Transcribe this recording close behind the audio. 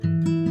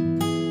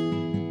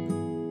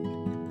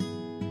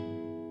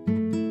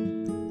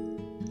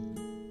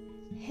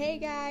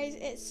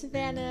it's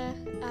Savannah.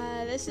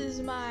 This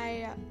is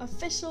my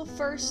official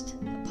first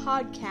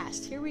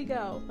podcast. Here we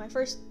go, my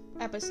first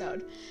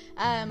episode.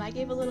 I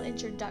gave a little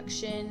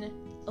introduction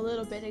a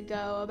little bit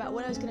ago about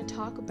what I was going to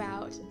talk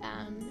about,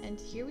 and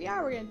here we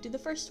are. We're going to do the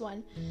first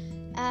one.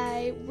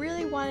 I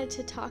really wanted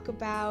to talk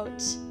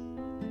about,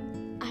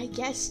 I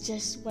guess,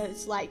 just what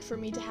it's like for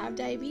me to have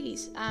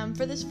diabetes.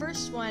 For this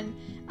first one,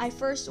 I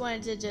first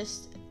wanted to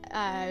just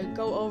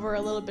go over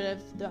a little bit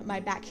of my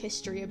back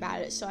history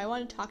about it. So I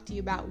want to talk to you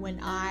about when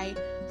I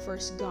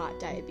first got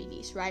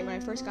diabetes, right? When I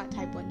first got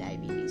type 1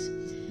 diabetes.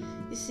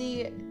 You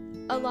see,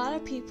 a lot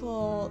of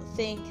people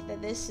think that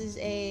it's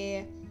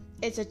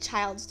a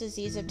child's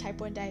disease of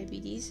type 1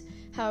 diabetes.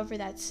 However,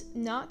 that's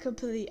not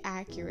completely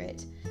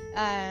accurate.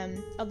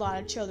 A lot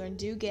of children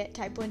do get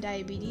type 1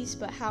 diabetes,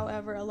 but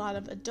however, a lot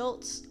of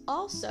adults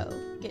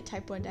also get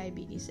type 1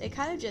 diabetes. It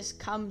kind of just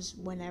comes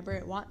whenever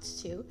it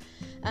wants to.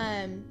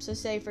 So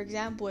say, for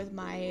example, with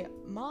my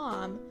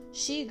mom,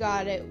 she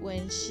got it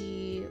when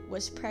she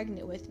was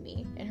pregnant with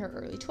me in her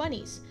early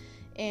 20s,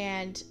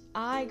 and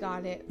I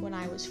got it when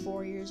I was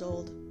 4 years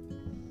old.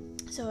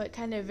 So it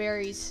kind of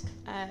varies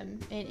in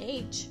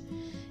age.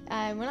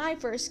 When I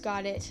first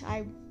got it,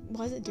 I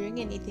wasn't doing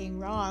anything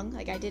wrong.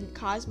 Like, I didn't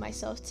cause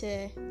myself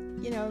to,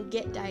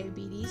 get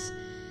diabetes.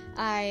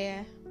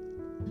 I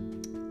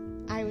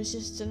was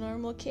just a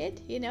normal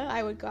kid,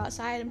 I would go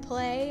outside and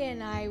play,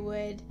 and I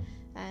would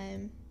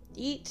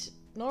eat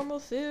normal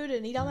food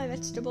and eat all my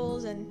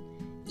vegetables and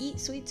eat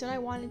sweets when I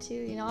wanted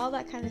to, all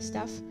that kind of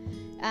stuff.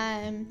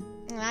 And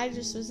I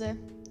just was a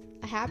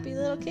happy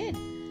little kid.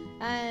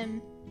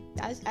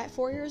 I was at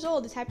 4 years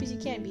old, as happy as you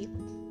can be.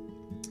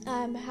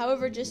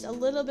 However, just a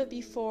little bit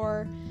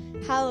before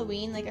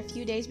Halloween, like a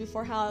few days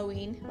before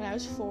Halloween, when I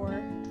was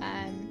 4,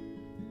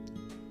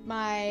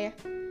 my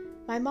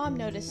mom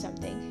noticed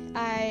something.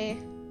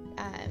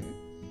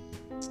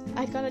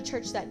 I'd gone to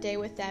church that day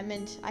with them,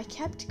 and I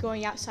kept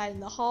going outside in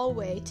the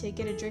hallway to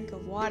get a drink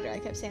of water. I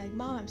kept saying, like,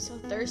 "Mom, I'm so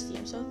thirsty.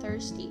 And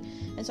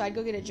so I'd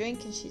go get a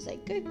drink, and she's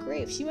like, "Good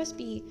grief, she must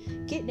be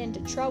getting into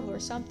trouble or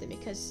something,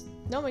 because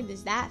no one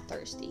is that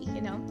thirsty,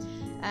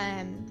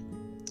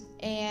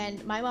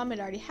 And my mom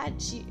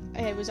she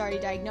was already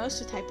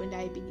diagnosed with type 1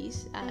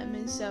 diabetes,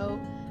 and so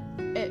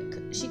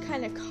she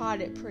kind of caught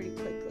it pretty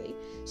quickly.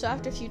 So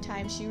after a few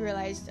times, she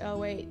realized, oh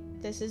wait,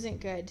 this isn't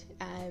good.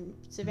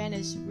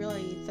 Savannah's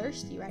really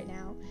thirsty right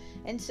now.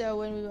 And so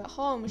when we went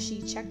home,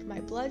 she checked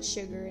my blood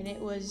sugar, and it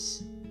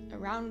was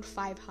around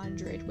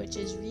 500, which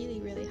is really,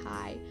 really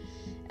high.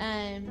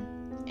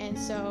 And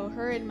so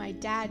her and my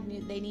dad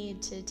knew they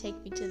needed to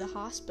take me to the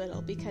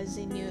hospital because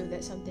they knew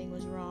that something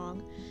was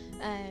wrong.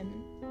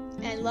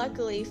 And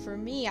luckily for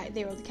me,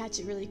 they were able to catch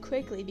it really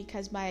quickly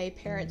because my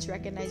parents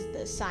recognized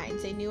the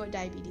signs. They knew what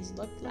diabetes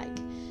looked like,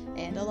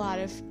 and a lot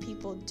of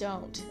people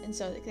don't. And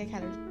so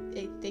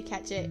they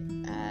catch it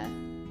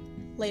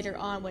later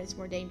on when it's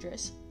more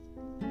dangerous.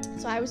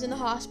 So I was in the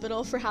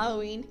hospital for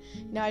Halloween.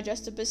 I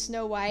dressed up as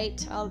Snow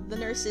White. The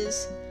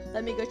nurses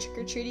let me go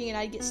trick-or-treating, and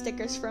I'd get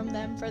stickers from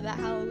them for that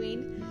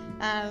Halloween.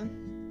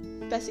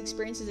 Best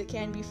experiences it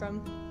can be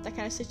from that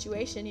kind of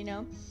situation,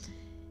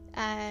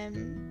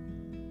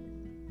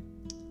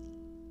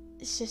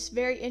 It's just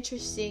very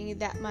interesting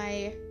that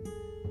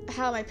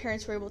how my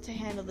parents were able to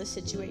handle this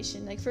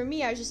situation. Like, for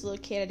me, I was just a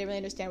little kid. I didn't really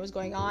understand what was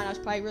going on. I was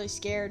probably really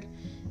scared,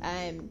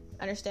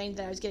 understanding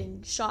that I was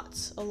getting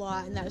shots a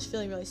lot and that I was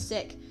feeling really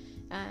sick.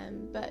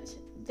 But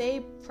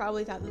they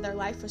probably thought that their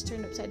life was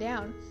turned upside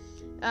down.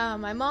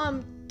 My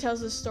mom tells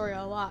this story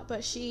a lot,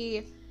 but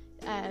she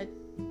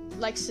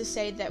likes to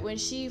say that when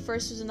she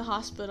first was in the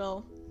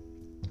hospital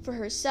for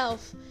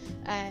herself,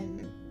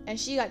 and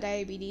she got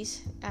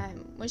diabetes,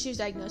 when she was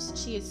diagnosed,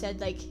 she had said,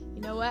 like, you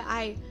know what,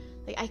 I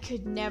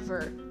could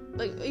never,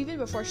 like, even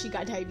before she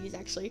got diabetes,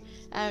 actually,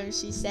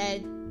 she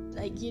said,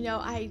 like,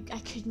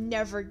 I could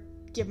never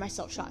give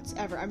myself shots,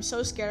 ever. I'm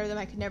so scared of them,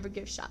 I could never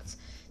do shots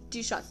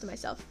to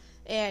myself.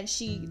 And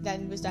she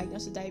then was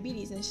diagnosed with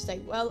diabetes, and she's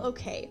like, well,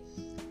 okay,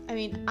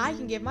 I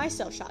can give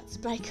myself shots,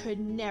 but I could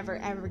never,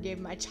 ever give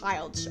my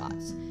child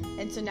shots.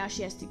 And so now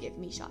she has to give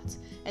me shots.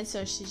 And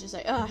so she's just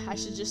like, I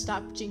should just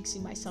stop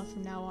jinxing myself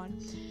from now on.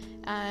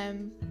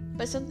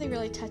 But something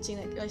really touching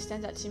that really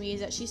stands out to me is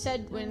that she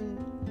said when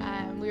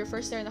we were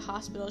first there in the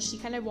hospital, she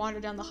kind of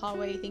wandered down the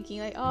hallway thinking,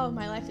 like, oh,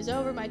 my life is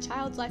over, my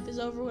child's life is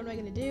over, what am I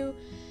going to do?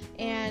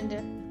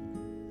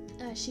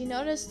 And she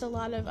noticed a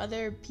lot of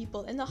other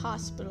people in the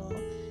hospital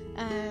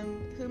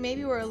who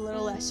maybe were a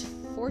little less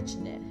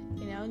fortunate,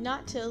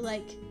 not to,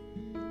 like,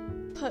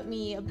 put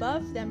me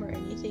above them or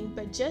anything,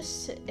 but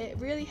just it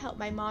really helped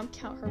my mom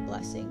count her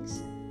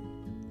blessings.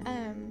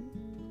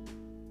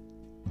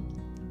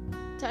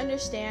 To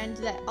understand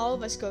that all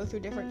of us go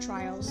through different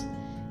trials,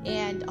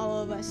 and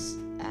all of us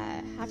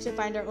have to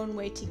find our own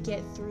way to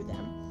get through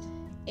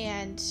them.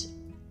 And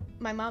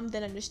my mom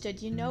then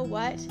understood, you know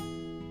what?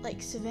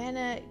 Like,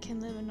 Savannah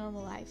can live a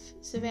normal life.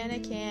 Savannah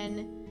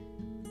can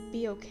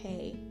be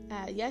okay.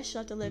 Yes,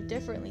 she'll have to live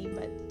differently,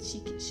 but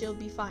she'll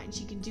be fine.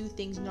 She can do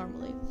things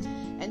normally.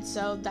 And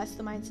so that's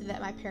the mindset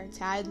that my parents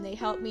had, and they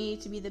helped me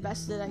to be the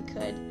best that I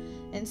could.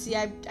 And see,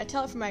 I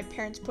tell it from my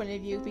parents' point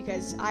of view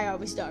because I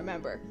always don't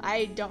remember.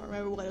 I don't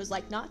remember what it was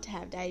like not to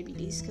have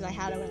diabetes because I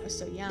had it when I was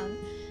so young.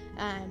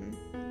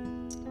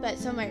 But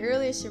some of my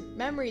earliest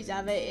memories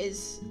of it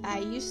is I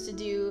used to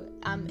do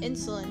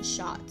insulin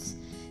shots.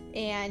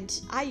 And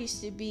I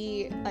used to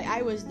be, like,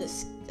 I was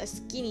a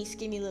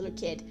skinny little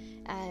kid,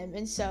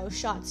 and so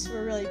shots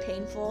were really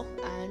painful,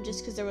 just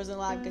because there wasn't a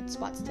lot of good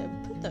spots to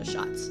put those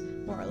shots,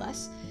 more or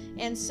less.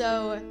 And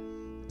so,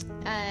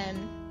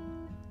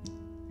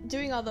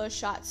 doing all those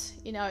shots,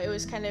 it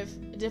was kind of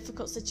a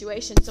difficult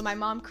situation. So my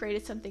mom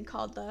created something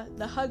called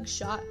the hug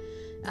shot,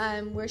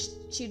 where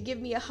she'd give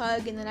me a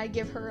hug, and then I'd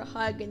give her a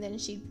hug, and then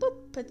she'd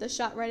put the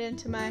shot right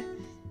into my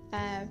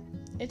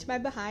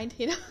behind,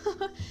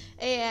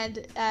 and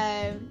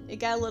it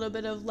got a little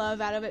bit of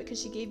love out of it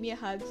because she gave me a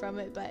hug from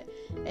it, but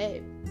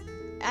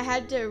I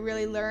had to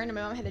really learn, and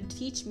my mom had to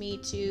teach me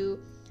to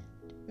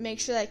make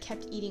sure that I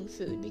kept eating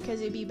food,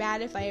 because it'd be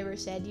bad if I ever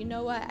said, you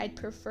know what, I'd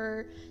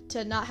prefer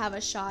to not have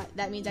a shot.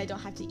 That means I don't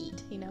have to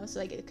eat, so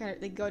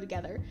they go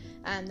together,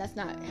 and that's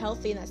not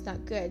healthy and that's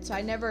not good. So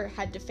I never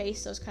had to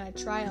face those kind of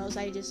trials.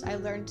 I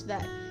learned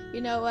that, you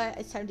know what,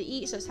 it's time to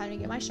eat, so it's time to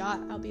get my shot.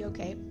 I'll be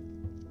okay.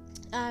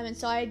 And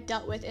so I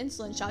dealt with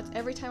insulin shots.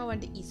 Every time I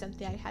wanted to eat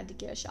something, I had to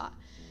get a shot.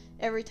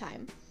 Every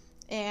time.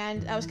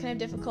 And that was kind of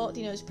difficult.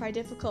 It was probably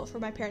difficult for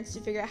my parents to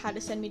figure out how to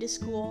send me to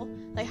school.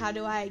 Like, how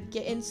do I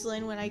get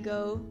insulin when I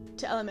go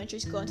to elementary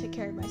school and take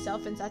care of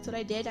myself? And that's what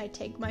I did. I'd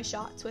take my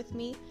shots with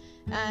me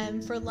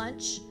for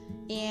lunch.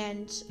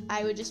 And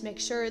I would just make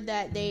sure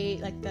that the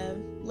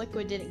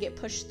liquid didn't get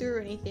pushed through or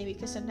anything,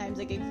 because sometimes,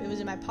 if it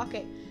was in my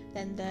pocket,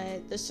 then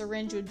the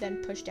syringe would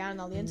then push down and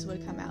all the insulin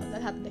would come out.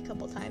 That happened a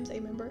couple times, I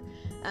remember.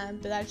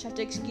 But I just have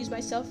to excuse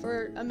myself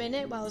for a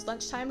minute while it was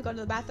lunchtime, go to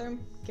the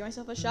bathroom, give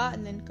myself a shot,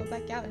 and then go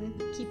back out and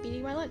keep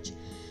eating my lunch.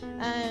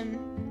 And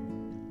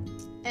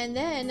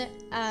then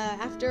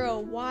after a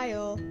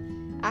while,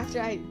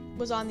 after I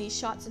was on these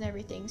shots and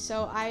everything,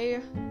 so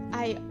I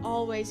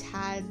always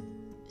had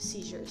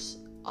seizures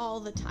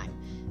all the time.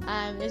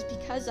 It's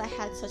because I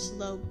had such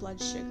low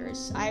blood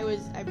sugars. I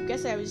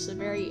guess I was just a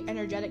very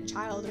energetic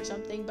child or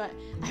something, but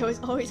I was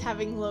always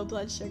having low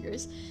blood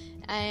sugars.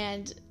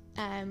 And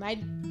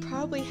I'd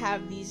probably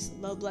have these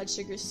low blood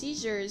sugar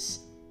seizures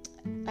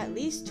at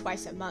least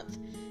twice a month.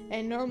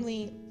 And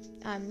normally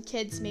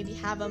kids maybe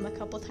have them a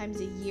couple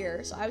times a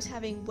year. So I was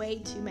having way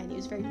too many. It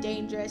was very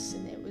dangerous,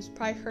 and it was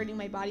probably hurting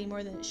my body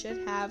more than it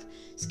should have,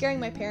 scaring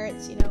my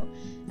parents,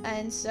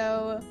 And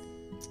so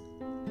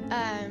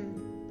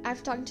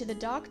after talking to the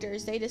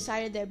doctors, they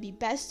decided that it would be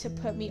best to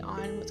put me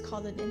on what's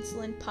called an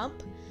insulin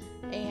pump,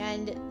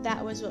 and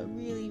that was what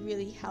really,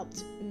 really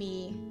helped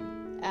me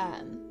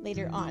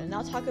later on. And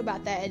I'll talk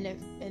about that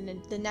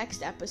in the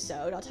next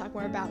episode. I'll talk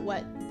more about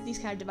what these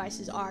kind of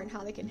devices are and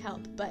how they can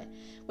help. But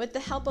with the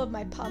help of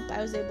my pump,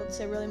 I was able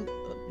to really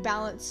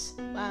balance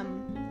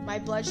my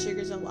blood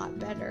sugars a lot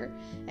better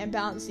and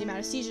balance the amount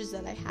of seizures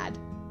that I had.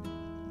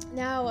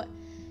 Now,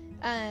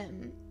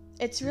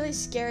 it's really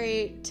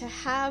scary to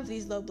have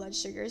these low blood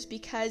sugars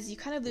because you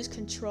kind of lose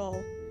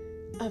control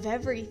of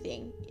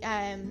everything.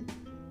 How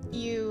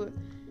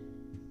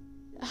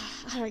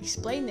do I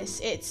explain this?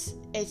 It's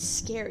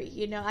scary,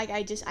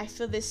 I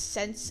feel this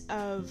sense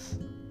of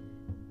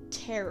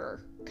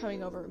terror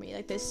coming over me,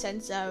 like this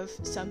sense of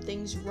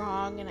something's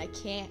wrong and I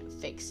can't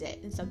fix it,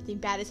 and something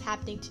bad is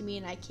happening to me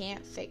and I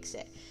can't fix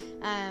it.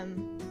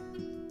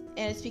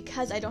 And it's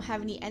because I don't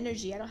have any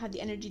energy. I don't have the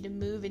energy to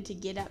move and to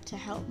get up to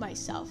help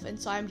myself. And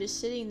so I'm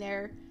just sitting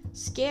there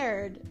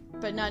scared,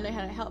 but not knowing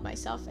how to help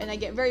myself. And I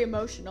get very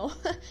emotional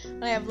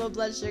when I have low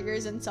blood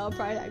sugars. And so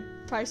I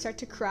probably start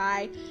to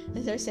cry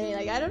and start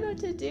saying, I don't know what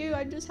to do.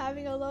 I'm just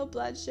having a low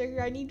blood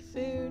sugar. I need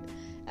food.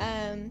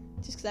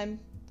 Just because I'm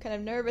kind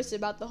of nervous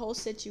about the whole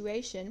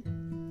situation.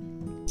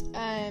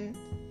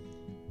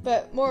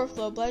 But more with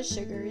low blood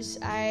sugars,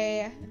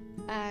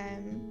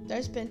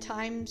 there's been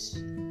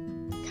times,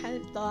 kind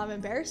of a lot of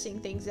embarrassing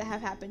things that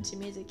have happened to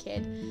me as a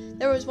kid.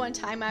 There was one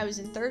time I was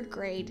in 3rd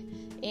grade,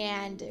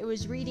 and it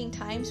was reading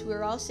times. We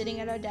were all sitting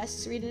at our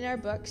desks reading our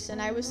books,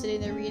 and I was sitting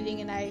there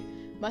reading, and I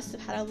must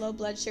have had a low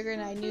blood sugar,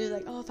 and I knew,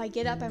 if I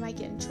get up, I might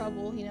get in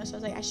trouble, so I was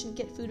like, I shouldn't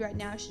get food right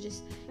now. I should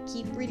just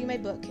keep reading my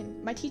book.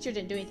 And my teacher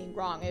didn't do anything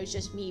wrong. It was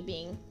just me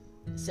being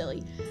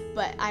silly.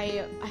 But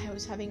I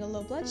was having a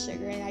low blood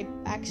sugar, and I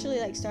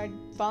actually started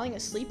falling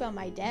asleep on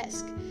my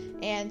desk.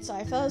 And so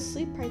I fell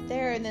asleep right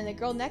there, and then the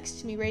girl next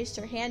to me raised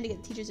her hand to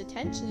get the teacher's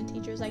attention. The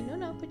teacher was like,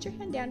 no, put your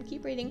hand down,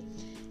 keep reading.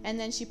 And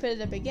then she put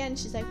it up again.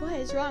 She's like, what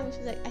is wrong?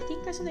 She's like, I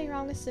think there's something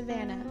wrong with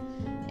Savannah.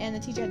 And the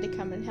teacher had to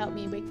come and help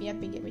me, wake me up,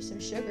 and get me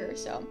some sugar.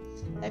 So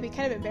that'd be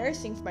kind of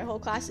embarrassing for my whole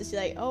class to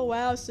see, oh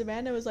wow,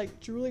 Savannah was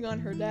drooling on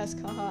her desk,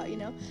 haha,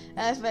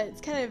 But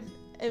it's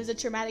it was a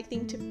traumatic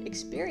thing to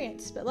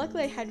experience. But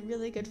luckily I had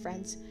really good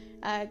friends,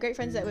 great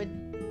friends that would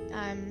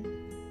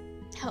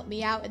help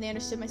me out, and they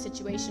understood my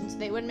situation, so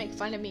they wouldn't make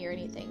fun of me or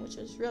anything, which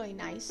was really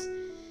nice.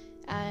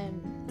 So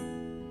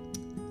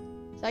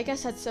I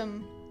guess that's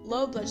some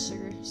low blood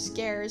sugar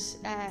scares.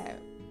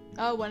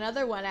 One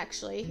other one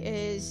actually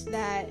is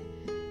that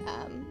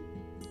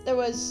there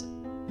was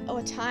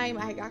a time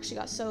I actually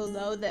got so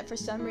low that for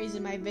some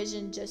reason my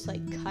vision just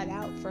like cut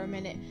out for a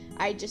minute.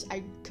 I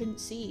couldn't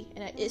see,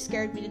 and it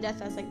scared me to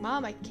death. I was like,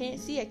 Mom, I can't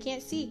see,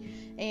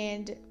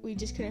 and we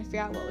just couldn't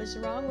figure out what was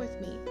wrong with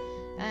me.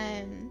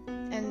 And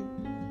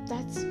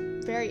that's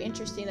very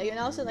interesting. Like, and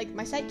also like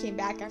my sight came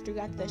back after we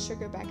got the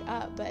sugar back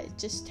up, but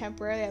just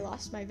temporarily I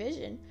lost my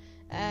vision.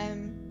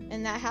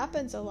 And that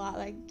happens a lot.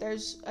 Like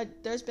there's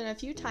been a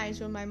few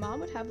times when my mom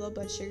would have low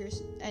blood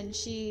sugars and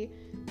she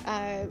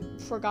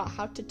forgot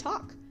how to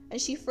talk, and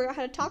she forgot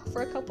how to talk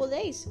for a couple of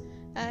days.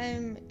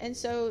 And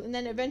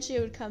then eventually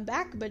it would come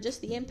back, but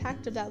just the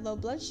impact of that low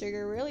blood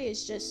sugar really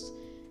is just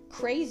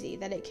crazy,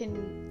 that it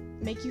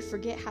can make you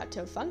forget how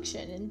to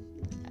function and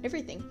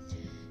everything.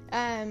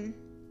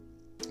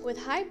 With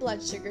high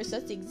blood sugars,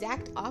 that's the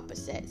exact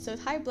opposite. So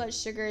with high blood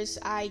sugars,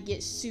 I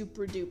get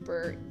super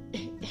duper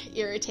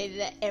irritated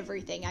at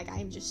everything. Like,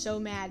 I'm just so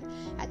mad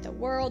at the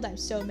world. I'm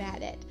so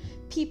mad at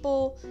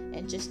people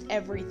and just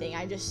everything.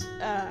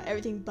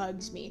 Everything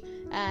bugs me.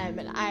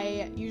 And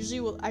I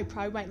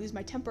probably might lose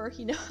my temper,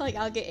 like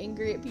I'll get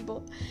angry at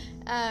people.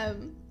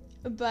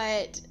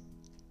 But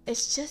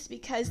it's just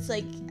because,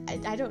 like,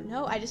 I don't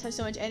know, I just have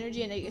so much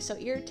energy and I get so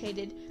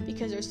irritated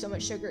because there's so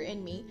much sugar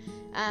in me.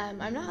 I'm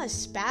not a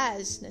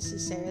spaz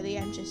necessarily,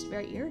 I'm just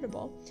very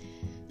irritable.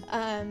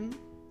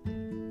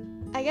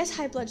 I guess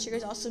high blood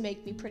sugars also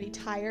make me pretty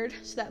tired,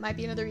 so that might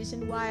be another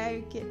reason why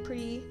I get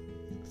pretty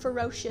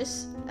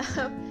ferocious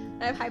when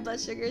I have high blood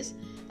sugars.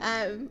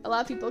 A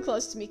lot of people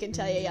close to me can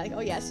tell you, like,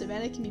 oh yeah,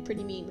 Savannah can be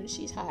pretty mean when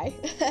she's high.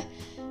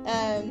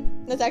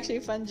 That's actually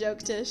a fun joke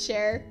to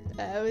share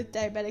with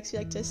diabetics. We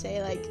like to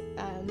say, like,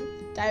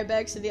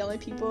 diabetics are the only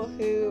people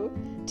who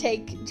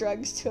take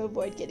drugs to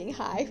avoid getting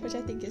high, which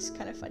I think is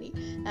kind of funny,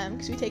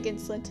 because we take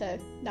insulin to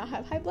not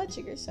have high blood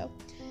sugar. So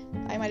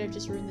I might have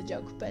just ruined the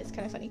joke, but it's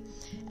kind of funny.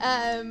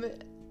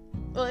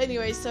 Well,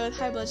 anyway, so with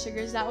high blood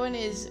sugars, that one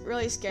is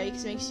really scary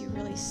because it makes you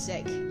really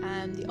sick.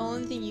 The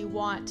only thing you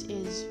want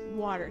is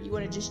water. You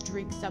want to just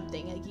drink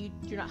something. Like,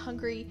 you're not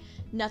hungry,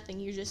 nothing.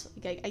 You're just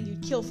like you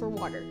kill for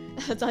water.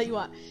 That's all you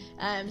want.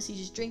 So you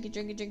just drink and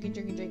drink and drink and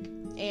drink and drink.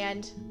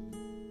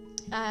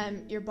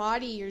 And your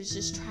body, you're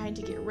just trying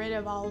to get rid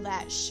of all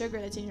that sugar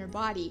that's in your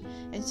body.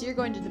 And so you're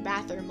going to the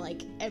bathroom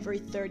like every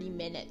 30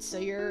 minutes. So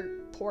your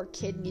poor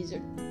kidneys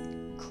are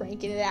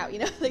cranking it out,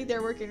 like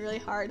they're working really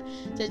hard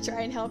to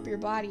try and help your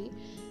body.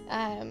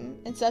 And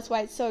so that's why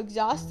it's so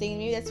exhausting. And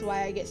maybe that's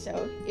why I get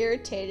so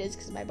irritated, is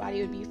because my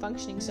body would be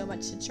functioning so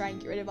much to try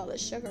and get rid of all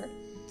this sugar.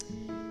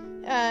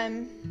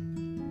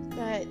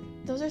 But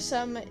those are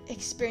some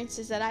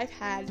experiences that I've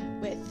had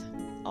with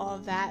all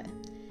of that.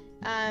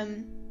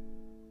 I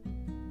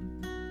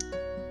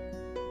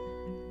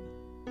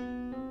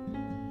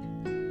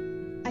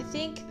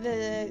think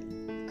the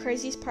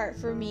craziest part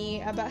for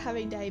me about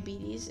having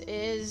diabetes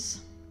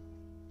is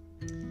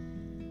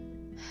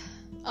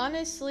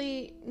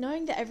honestly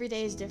knowing that every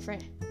day is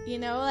different.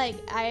 Like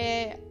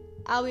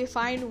I'll be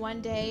fine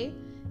one day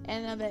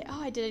and I'll be like,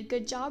 oh, I did a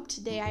good job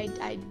today.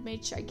 I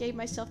made sure I gave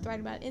myself the right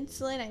amount of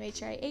insulin. I made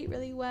sure I ate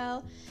really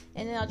well.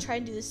 And then I'll try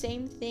and do the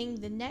same thing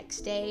the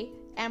next day,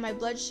 and my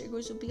blood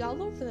sugars will be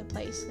all over the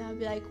place. And I'll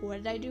be like, what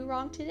did I do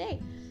wrong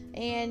today?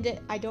 And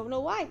I don't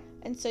know why.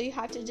 And so you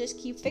have to just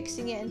keep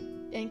fixing it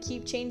and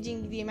keep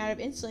changing the amount of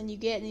insulin you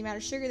get and the amount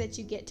of sugar that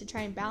you get to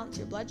try and balance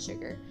your blood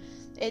sugar.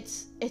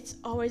 It's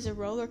always a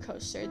roller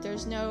coaster.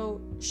 There's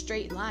no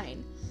straight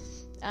line.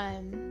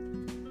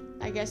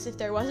 I guess if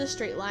there was a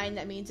straight line,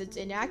 that means it's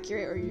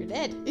inaccurate or you're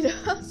dead,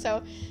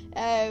 So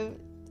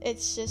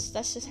that's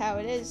just how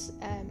it is.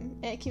 And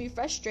it can be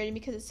frustrating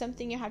because it's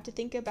something you have to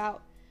think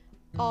about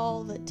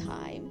all the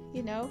time,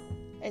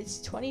 It's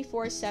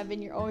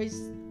 24/7. You're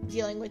always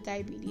dealing with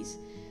diabetes.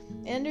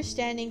 And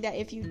understanding that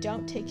if you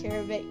don't take care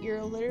of it,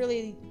 you're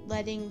literally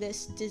letting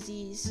this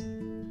disease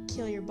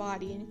kill your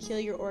body and kill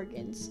your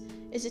organs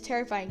is a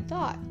terrifying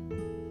thought.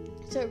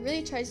 So it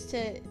really tries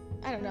to,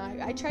 I don't know,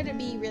 I try to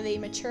be really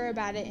mature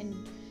about it and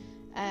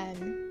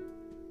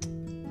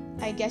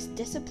I guess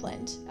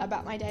disciplined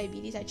about my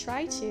diabetes. I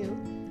try to,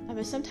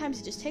 but sometimes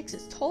it just takes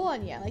its toll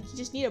on you. Like, you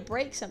just need a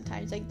break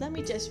sometimes. Like, let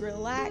me just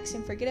relax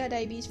and forget about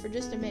diabetes for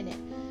just a minute.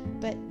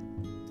 But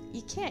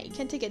you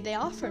can't take a day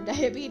off from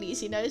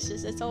diabetes,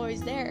 it's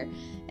always there.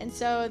 And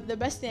so the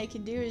best thing I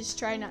can do is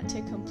try not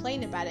to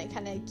complain about it and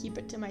kind of keep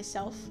it to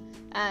myself,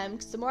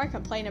 because the more I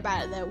complain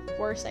about it, the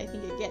worse I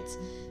think it gets.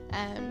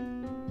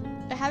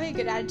 But having a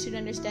good attitude and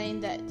understanding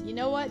that,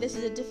 this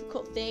is a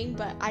difficult thing,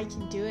 but I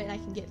can do it and I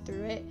can get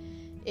through it,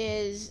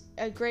 is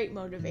a great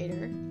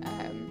motivator.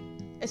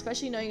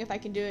 Especially knowing if I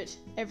can do it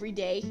every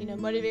day,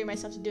 motivating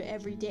myself to do it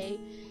every day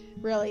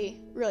really,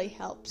 really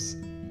helps.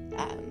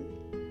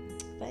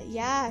 But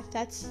yeah,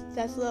 that's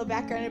a little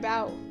background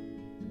about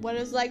what it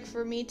was like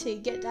for me to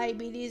get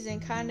diabetes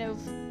and kind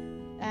of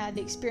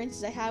the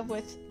experiences I have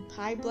with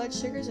high blood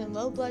sugars and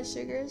low blood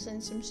sugars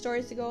and some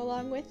stories to go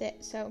along with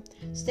it. So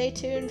stay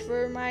tuned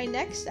for my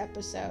next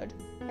episode.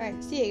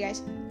 Alright, see you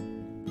guys.